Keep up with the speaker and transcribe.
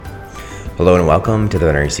Hello and welcome to the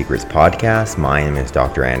Veterinary Secrets Podcast. My name is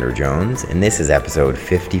Dr. Andrew Jones, and this is episode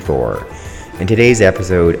 54. In today's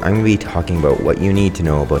episode, I'm going to be talking about what you need to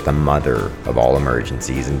know about the mother of all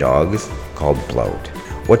emergencies in dogs, called bloat.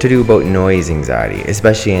 What to do about noise anxiety,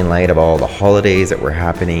 especially in light of all the holidays that were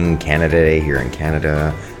happening, Canada Day here in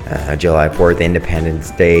Canada, July 4th, Independence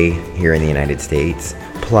Day here in the United States,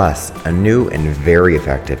 plus a new and very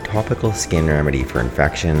effective topical skin remedy for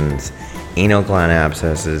infections, anal gland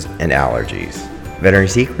abscesses, and allergies. Veterinary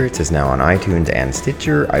Secrets is now on iTunes and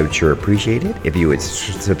Stitcher. I would sure appreciate it if you would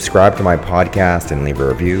subscribe to my podcast and leave a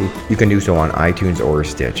review. You can do so on iTunes or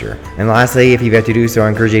Stitcher. And lastly, if you've yet to do so, I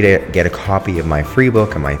encourage you to get a copy of my free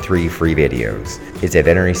book and my 3 free videos. It's at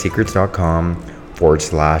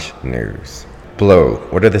veterinarysecrets.com/news.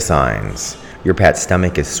 Bloat. What are the signs? Your pet's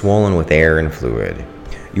stomach is swollen with air and fluid.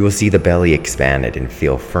 You will see the belly expanded and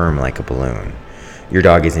feel firm like a balloon. Your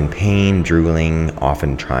dog is in pain, drooling,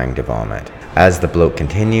 often trying to vomit. As the bloat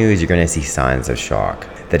continues, you're going to see signs of shock.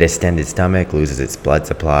 The distended stomach loses its blood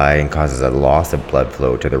supply and causes a loss of blood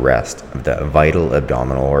flow to the rest of the vital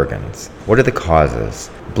abdominal organs. What are the causes?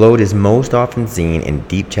 Bloat is most often seen in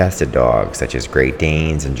deep-chested dogs such as Great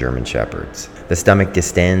Danes and German Shepherds. The stomach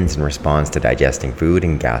distends in response to digesting food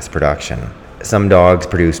and gas production. Some dogs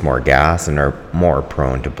produce more gas and are more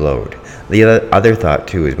prone to bloat. The other thought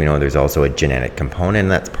too is we know there's also a genetic component,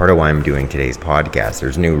 and that's part of why I'm doing today's podcast.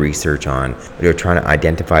 There's new research on they're trying to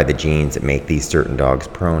identify the genes that make these certain dogs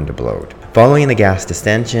prone to bloat. Following the gas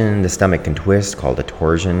distension, the stomach can twist, called a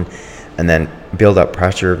torsion, and then build up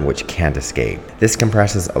pressure which can't escape. This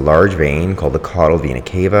compresses a large vein called the caudal vena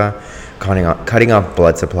cava, cutting off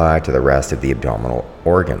blood supply to the rest of the abdominal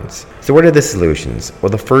organs. So what are the solutions?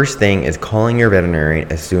 Well, the first thing is calling your veterinarian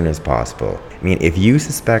as soon as possible. I mean, if you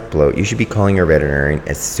suspect bloat, you should be calling your veterinarian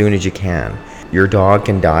as soon as you can. Your dog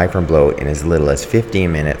can die from bloat in as little as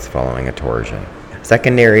 15 minutes following a torsion.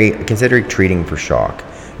 Secondary, consider treating for shock.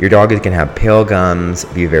 Your dog is going to have pale gums,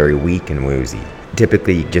 be very weak and woozy.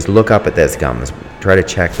 Typically, just look up at those gums. Try to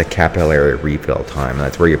check the capillary refill time.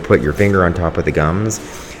 That's where you put your finger on top of the gums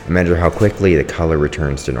and measure how quickly the color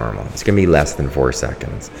returns to normal. It's going to be less than 4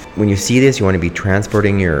 seconds. When you see this, you want to be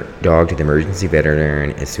transporting your dog to the emergency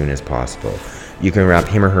veterinarian as soon as possible. You can wrap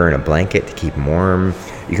him or her in a blanket to keep him warm.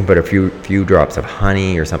 You can put a few drops of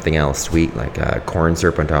honey or something else sweet like corn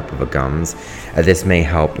syrup on top of the gums. This may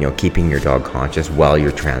help, keeping your dog conscious while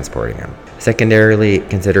you're transporting him. Secondarily,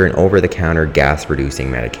 consider an over-the-counter gas-reducing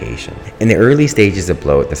medication. In the early stages of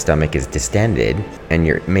bloat, the stomach is distended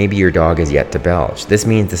and maybe your dog is yet to belch. This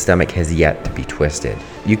means the stomach has yet to be twisted.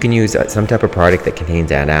 You can use some type of product that contains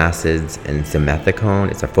antacids and simethicone.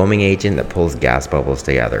 It's a foaming agent that pulls gas bubbles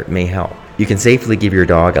together. It may help. You can safely give your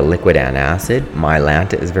dog a liquid antacid.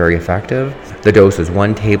 Mylanta is very effective. The dose is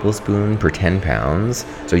 1 tablespoon per 10 pounds,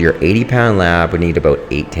 so your 80-pound lab would need about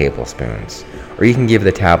 8 tablespoons. Or you can give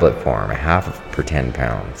the tablet form, a half per 10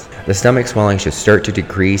 pounds. The stomach swelling should start to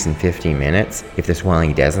decrease in 15 minutes. If the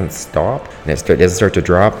swelling doesn't stop and it doesn't start to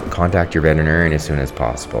drop, contact your veterinarian as soon as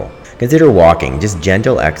possible. Consider walking. Just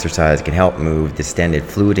gentle exercise can help move distended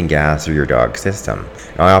fluid and gas through your dog's system.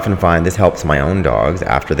 Now, I often find this helps my own dogs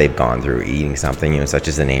after they've gone through eating something, such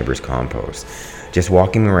as the neighbor's compost. Just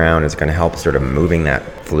walking around is going to help sort of moving that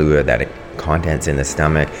fluid, that contents in the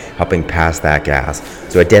stomach, helping pass that gas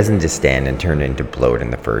so it doesn't distend and turn into bloat in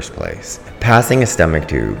the first place. Passing a stomach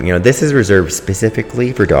tube. This is reserved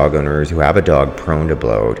specifically for dog owners who have a dog prone to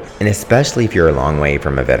bloat, and especially if you're a long way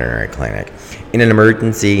from a veterinary clinic. In an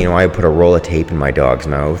emergency, I would put a roll of tape in my dog's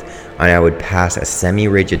mouth and I would pass a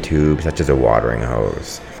semi-rigid tube such as a watering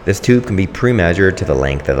hose. This tube can be pre-measured to the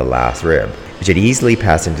length of the last rib. It should easily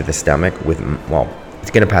pass into the stomach it's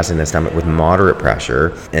going to pass in the stomach with moderate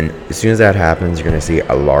pressure, and as soon as that happens, you're going to see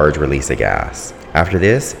a large release of gas. After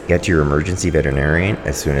this, get to your emergency veterinarian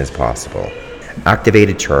as soon as possible.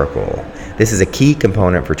 Activated charcoal. This is a key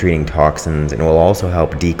component for treating toxins and will also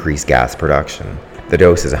help decrease gas production. The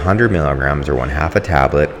dose is 100 milligrams or 1/2 a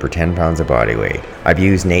tablet per 10 pounds of body weight. I've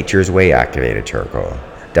used Nature's Way activated charcoal.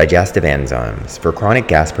 Digestive enzymes. For chronic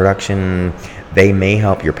gas production, they may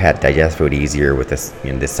help your pet digest food easier with this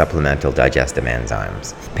supplemental digestive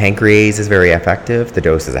enzymes. Pancrease is very effective. The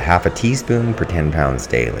dose is 1/2 a teaspoon per 10 pounds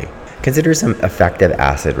daily. Consider some effective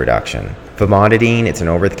acid reduction. Famotidine, it's an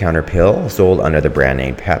over-the-counter pill sold under the brand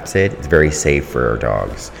name Pepcid. It's very safe for our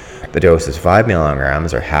dogs. The dose is 5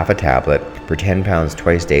 milligrams or 1/2 a tablet per 10 pounds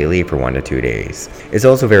twice daily for 1 to 2 days. It's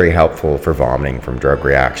also very helpful for vomiting from drug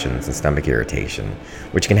reactions and stomach irritation,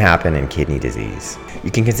 which can happen in kidney disease. You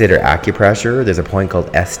can consider acupressure. There's a point called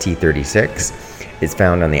ST36. It's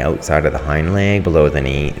found on the outside of the hind leg, below the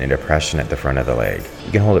knee, and a depression at the front of the leg.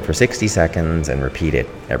 You can hold it for 60 seconds and repeat it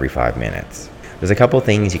every 5 minutes. There's a couple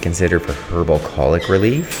things you consider for herbal colic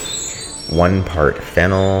relief. 1 part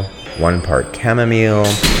fennel, 1 part chamomile.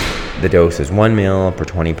 The dose is 1 ml per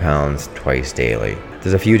 20 pounds twice daily.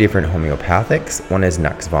 There's a few different homeopathics. One is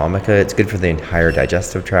Nux vomica. It's good for the entire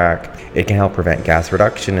digestive tract. It can help prevent gas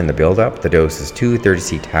reduction in the buildup. The dose is 2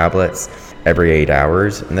 30C tablets every 8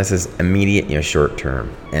 hours, and this is immediate, short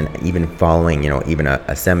term. And even following, even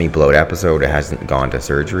a semi-bloat episode, it hasn't gone to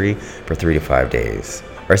surgery for 3 to 5 days.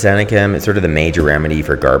 Arsenicum is sort of the major remedy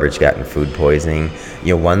for garbage gut and food poisoning.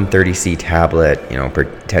 1 30C tablet, per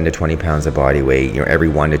 10 to 20 pounds of body weight, every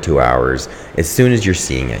 1 to 2 hours. As soon as you're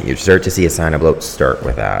seeing it, you start to see a sign of bloat, start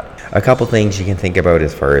with that. A couple things you can think about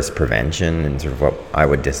as far as prevention and sort of what I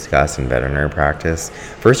would discuss in veterinary practice.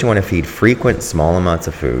 First, you want to feed frequent, small amounts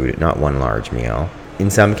of food, not one large meal. In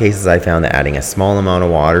some cases, I found that adding a small amount of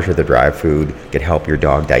water to the dry food could help your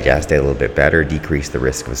dog digest it a little bit better, decrease the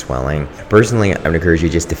risk of swelling. Personally, I would encourage you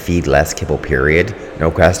just to feed less kibble, period. No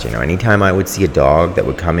question. Anytime I would see a dog that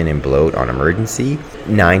would come in and bloat on emergency,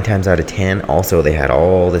 9 times out of 10, also they had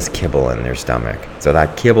all this kibble in their stomach. So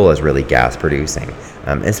that kibble is really gas producing.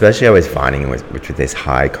 Especially I was finding with this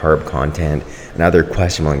high carb content and other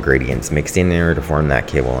questionable ingredients mixed in there to form that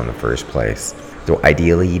kibble in the first place. So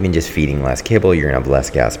ideally, even just feeding less kibble, you're gonna have less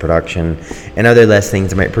gas production, and other less things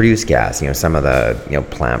that might produce gas. Some of the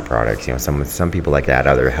plant products. Some people like that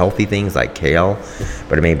other healthy things like kale,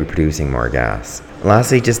 but it may be producing more gas.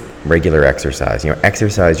 Lastly, just regular exercise.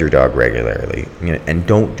 Exercise your dog regularly, and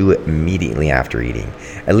don't do it immediately after eating.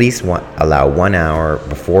 At least allow 1 hour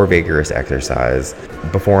before vigorous exercise,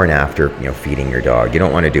 before and after feeding your dog. You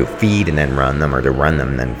don't want to do feed and then run them, or to run them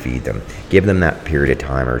and then feed them. Give them that period of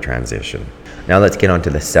time or transition. Now let's get on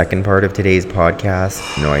to the second part of today's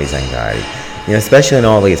podcast, noise anxiety. Especially in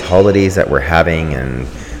all these holidays that we're having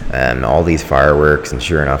and all these fireworks, and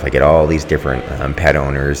sure enough, I get all these different pet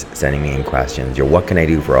owners sending me in questions. What can I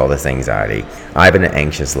do for all this anxiety? I have an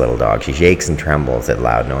anxious little dog. She shakes and trembles at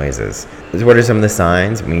loud noises. So what are some of the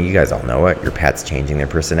signs? You guys all know it. Your pet's changing their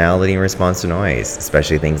personality in response to noise,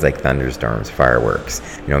 especially things like thunderstorms, fireworks.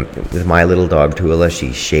 With my little dog Tula,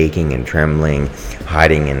 she's shaking and trembling,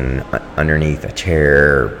 hiding underneath a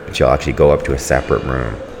chair. She'll actually go up to a separate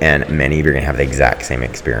room. And many of you are going to have the exact same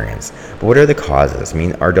experience. But what are the causes?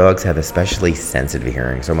 Our dogs have especially sensitive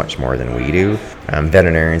hearing, so much more than we do.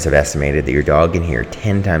 Veterinarians have estimated that your dog can hear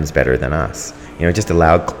 10 times better than us. Just a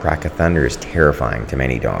loud crack of thunder is terrifying to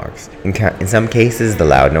many dogs. In some cases, the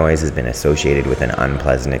loud noise has been associated with an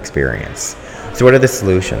unpleasant experience. So what are the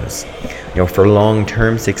solutions? For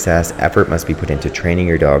long-term success, effort must be put into training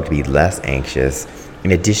your dog to be less anxious,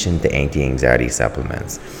 in addition to anti-anxiety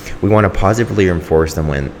supplements. We want to positively reinforce them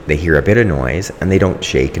when they hear a bit of noise and they don't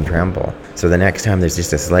shake and tremble. So the next time there's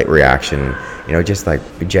just a slight reaction, just like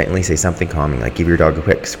gently say something calming, like give your dog a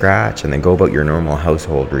quick scratch and then go about your normal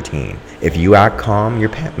household routine. If you act calm, your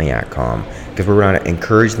pet may act calm, because we're going to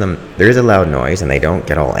encourage them. There is a loud noise and they don't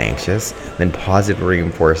get all anxious, then positively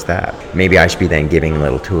reinforce that. Maybe I should be then giving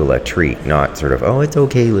little Tula a treat, not sort of, oh, it's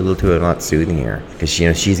okay, little Tula, not soothing her, because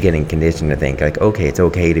she's getting conditioned to think like, okay, it's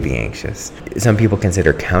okay to be anxious. Some people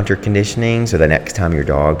consider counter conditioning, so the next time your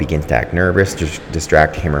dog begins to act nervous, just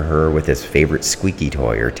distract him or her with his favorite squeaky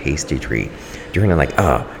toy or tasty treat. You're gonna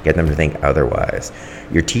get them to think otherwise.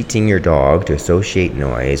 You're teaching your dog to associate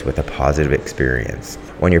noise with a positive experience.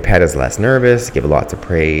 When your pet is less nervous, give lots of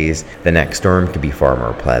praise. The next storm can be far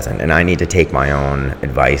more pleasant. And I need to take my own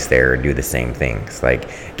advice there and do the same things. Like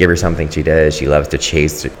give her something she does. She loves to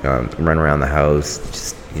chase, run around the house,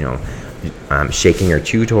 just, shaking her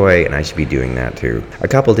chew toy, and I should be doing that too. A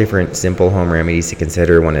couple different simple home remedies to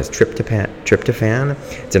consider. One is tryptophan.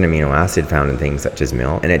 It's an amino acid found in things such as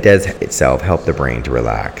milk, and it does itself help the brain to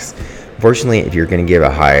relax. Unfortunately, if you're going to give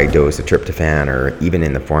a high dose of tryptophan, or even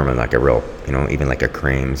in the form of like a real, even like a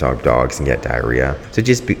cream, so dogs can get diarrhea. So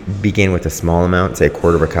just begin with a small amount, say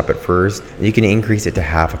 1/4 cup at first. You can increase it to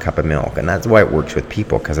 1/2 cup of milk, and that's why it works with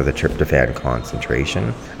people, because of the tryptophan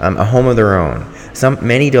concentration. A home of their own.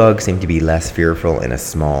 Many dogs seem to be less fearful in a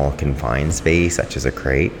small, confined space, such as a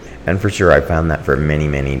crate. And for sure, I found that for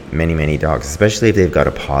many dogs, especially if they've got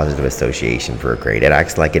a positive association for a crate. It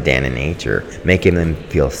acts like a den in nature, making them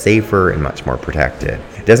feel safer and much more protected.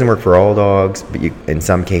 It doesn't work for all dogs, but in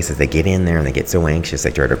some cases, they get in there and they get so anxious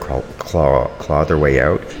they try to claw their way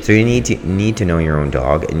out. So you need to know your own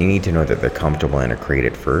dog, and you need to know that they're comfortable in a crate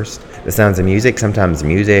at first. The sounds of music, sometimes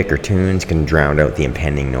music or tunes can drown out the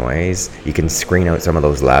impending noise. You can screen out some of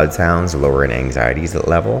those loud sounds, lower an anxiety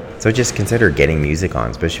level. So just consider getting music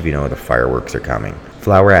on, especially if you know the fireworks are coming.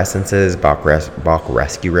 Flower essences, Bach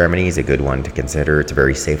rescue remedy is a good one to consider. It's a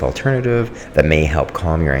very safe alternative that may help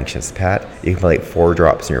calm your anxious pet. You can put like 4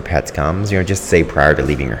 drops in your pet's gums, just say prior to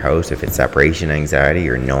leaving your house if it's separation anxiety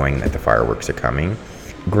or knowing that the fireworks are coming.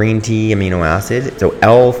 Green tea amino acid, so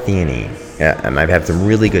L-theanine. I've had some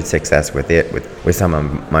really good success with it, with some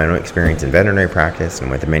of my own experience in veterinary practice and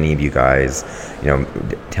with many of you guys,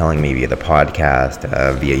 telling me via the podcast,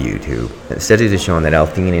 via YouTube. Studies have shown that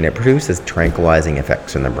L-theanine, it produces tranquilizing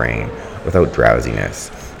effects in the brain without drowsiness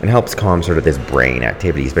and helps calm sort of this brain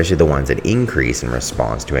activity, especially the ones that increase in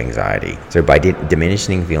response to anxiety. So by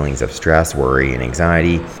diminishing feelings of stress, worry, and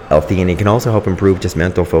anxiety, L-theanine can also help improve just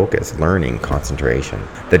mental focus, learning, concentration.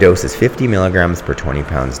 The dose is 50 milligrams per 20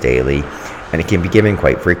 pounds daily, and it can be given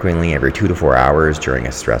quite frequently every 2 to 4 hours during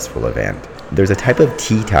a stressful event. There's a type of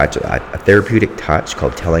T-touch, a therapeutic touch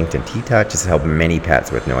called Tellington T-touch. It's helped many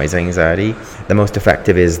pets with noise anxiety. The most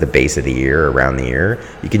effective is the base of the ear, around the ear.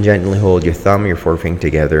 You can gently hold your thumb, your forefinger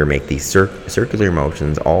together, make these circular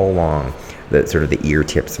motions all along the sort of the ear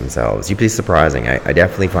tips themselves. You'd be surprising. I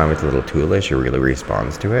definitely find with a little toolish, it really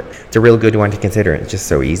responds to it. It's a real good one to consider. It's just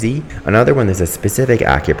so easy. Another one, there's a specific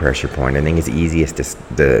acupressure point I think is easiest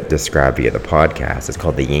to describe via the podcast. It's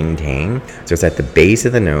called the yin tang. So it's at the base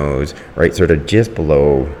of the nose, right, sort of just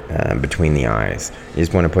below, between the eyes. You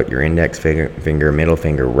just want to put your index finger, middle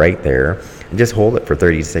finger right there, and just hold it for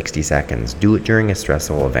 30 to 60 seconds. Do it during a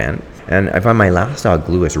stressful event. And I find my last dog,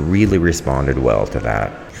 Lewis, really responded well to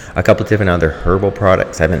that. A couple different other herbal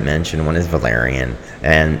products I haven't mentioned. One is valerian,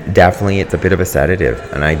 and definitely it's a bit of a sedative.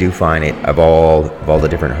 And I do find it, of all the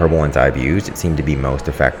different herbal ones I've used, it seemed to be most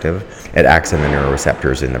effective. It acts on the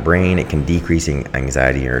neuroreceptors in the brain. It can decrease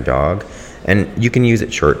anxiety in your dog. And you can use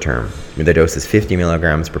it short term. The dose is 50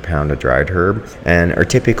 milligrams per pound of dried herb, or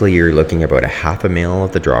typically you're looking about a half a ml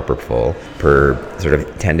of the dropper full per sort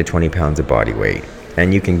of 10 to 20 pounds of body weight.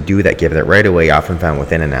 And you can do that, give that right away. Often found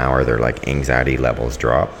within an hour, their anxiety levels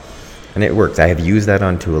drop. And it works. I have used that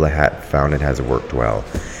on Tula, found it has worked well.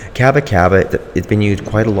 Kava, it's been used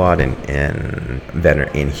quite a lot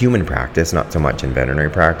in human practice, not so much in veterinary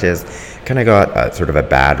practice. Kind of got sort of a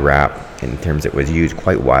bad rap in terms it was used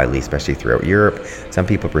quite widely, especially throughout Europe. Some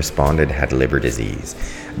people responded, had liver disease.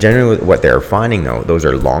 Generally, what they're finding, though, those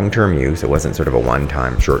are long-term use. It wasn't sort of a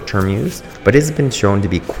one-time, short-term use, but it's been shown to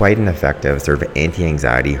be quite an effective sort of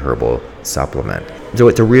anti-anxiety herbal supplement. So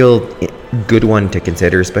it's a real good one to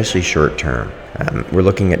consider, especially short-term. We're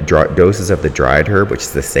looking at doses of the dried herb, which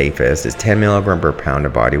is the safest, is 10 milligram per pound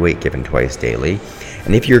of body weight given twice daily.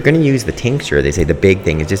 And if you're going to use the tincture, they say the big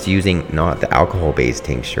thing is just using not the alcohol-based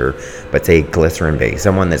tincture, but say glycerin-based,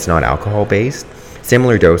 someone that's not alcohol-based.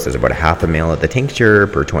 Similar doses, about a half a ml of the tincture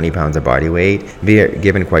per 20 pounds of body weight, be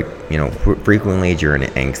given quite frequently during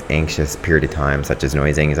an anxious period of time, such as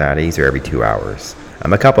noise anxiety, so every 2 hours.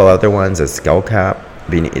 A couple other ones is skullcap.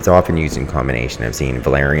 It's often used in combination. I've seen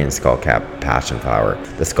valerian, skullcap, passion flower.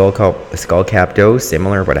 The skullcap dose,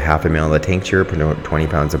 similar, about a half a ml of the tincture per 20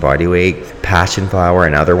 pounds of body weight. Passion flower,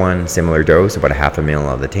 another one, similar dose, about a half a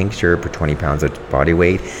ml of the tincture per 20 pounds of body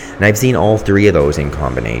weight. And I've seen all 3 of those in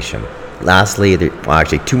combination. Lastly,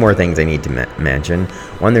 actually 2 more things I need to mention.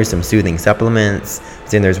 One, there's some soothing supplements.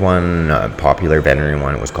 Then there's one popular veterinary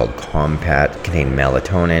one. It was called Compet, contained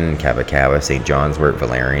melatonin, kava, St. John's wort,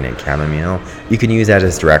 valerian, and chamomile. You can use that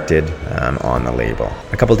as directed on the label.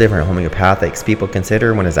 A couple different homeopathics people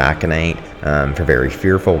consider. One is aconite for very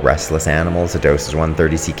fearful, restless animals. The dose is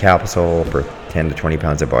 130c capsule per 10 to 20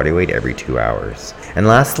 pounds of body weight every 2 hours. And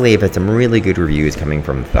lastly, I've had some really good reviews coming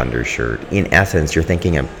from Thundershirt. In essence, you're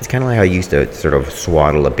thinking of, it's kind of like how I used to sort of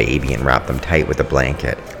swaddle a baby and wrap them tight with a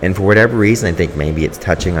blanket. And for whatever reason, I think maybe it's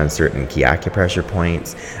touching on certain key acupressure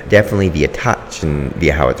points. Definitely via touch and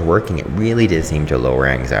via how it's working, it really did seem to lower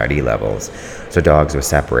anxiety levels. So dogs with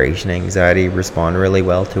separation anxiety respond really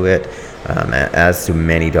well to it, as do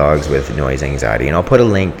many dogs with noise anxiety. And I'll put a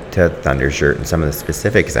link to Thundershirt and some of the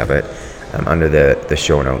specifics of it under the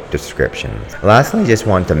show note description. Lastly, I just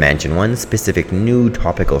want to mention one specific new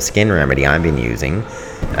topical skin remedy I've been using,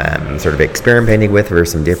 sort of experimenting with for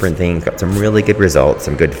some different things, got some really good results,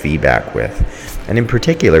 some good feedback with. And in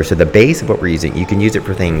particular, so the base of what we're using, you can use it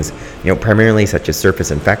for things, primarily such as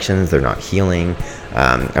surface infections. They're not healing.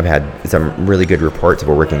 I've had some really good reports of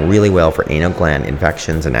it working really well for anal gland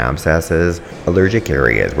infections and abscesses, allergic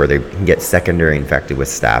areas where they can get secondary infected with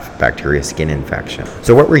staph bacteria skin infection.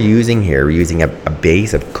 So what we're using here, we're using a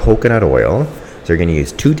base of coconut oil. So you're going to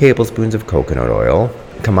use 2 tablespoons of coconut oil,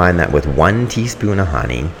 combine that with 1 teaspoon of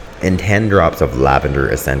honey, and 10 drops of lavender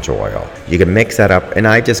essential oil. You can mix that up, and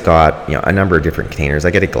I just got a number of different containers.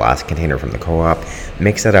 I get a glass container from the co-op.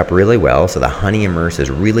 Mix that up really well so the honey immerses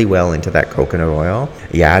really well into that coconut oil.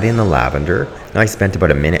 You add in the lavender. I spent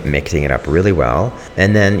about a minute mixing it up really well,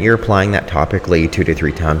 and then you're applying that topically 2 to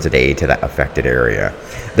 3 times a day to that affected area.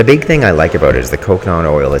 The big thing I like about it is the coconut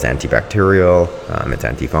oil is antibacterial, it's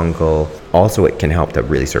antifungal. Also, it can help to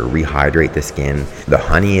really sort of rehydrate the skin. The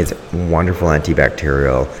honey is wonderful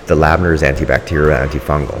antibacterial. The lavender is antibacterial,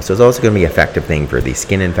 antifungal. So it's also going to be an effective thing for these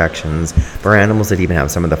skin infections, for animals that even have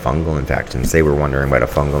some of the fungal infections. Say we're wondering about a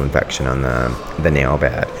fungal infection on the nail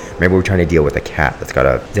bed. Maybe we're trying to deal with a cat that's got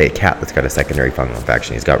a secondary fungal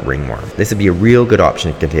infection. He's got ringworm. This would be a real good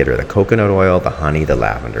option to consider: the coconut oil, the honey, the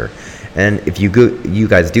lavender. And if you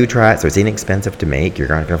guys do try it, so it's inexpensive to make. You're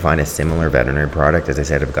not going to find a similar veterinary product. As I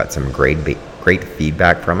said, I've got some great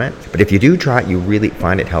feedback from it. But if you do try it, you really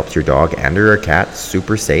find it helps your dog and or your cat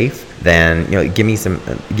super safe, then give me some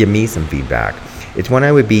feedback. It's when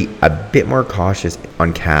I would be a bit more cautious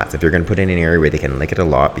on cats if you're going to put it in an area where they can lick it a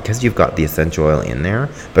lot, because you've got the essential oil in there.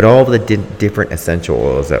 But all of the different essential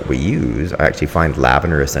oils that we use, I actually find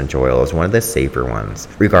lavender essential oil is one of the safer ones.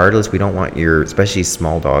 Regardless, we don't want especially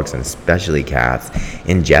small dogs and especially cats,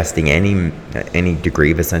 ingesting any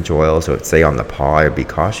degree of essential oil. So if, say, on the paw, I'd be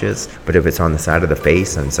cautious. But if it's on the side of the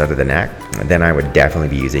face and side of the neck, then I would definitely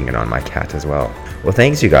be using it on my cat as well. Well,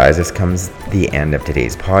 thanks, you guys. This comes the end of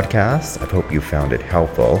today's podcast. I hope you found it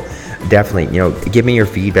helpful. Definitely, give me your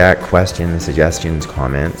feedback, questions, suggestions,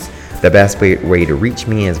 comments. The best way to reach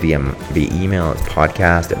me is via email. It's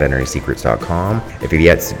podcast@veterinarysecrets.com. If you've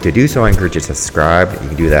yet to do so, I encourage you to subscribe. You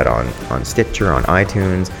can do that on Stitcher, on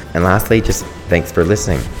iTunes. And lastly, just thanks for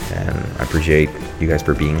listening. And I appreciate you guys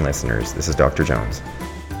for being listeners. This is Dr. Jones.